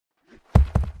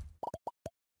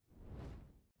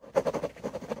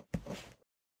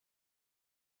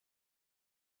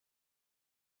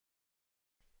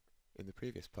In the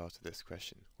previous part of this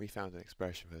question, we found an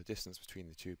expression for the distance between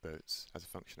the two boats as a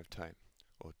function of time,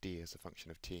 or d as a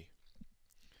function of t.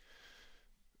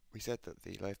 We said that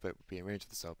the lifeboat would be in range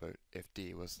of the sailboat if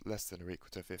d was less than or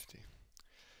equal to 50.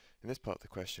 In this part of the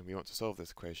question, we want to solve this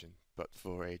equation, but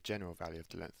for a general value of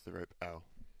the length of the rope L.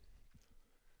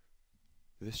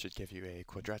 This should give you a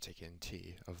quadratic in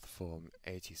t of the form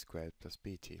at squared plus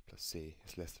bt plus c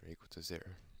is less than or equal to 0.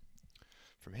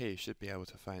 From here you should be able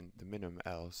to find the minimum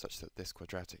L such that this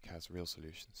quadratic has real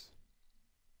solutions.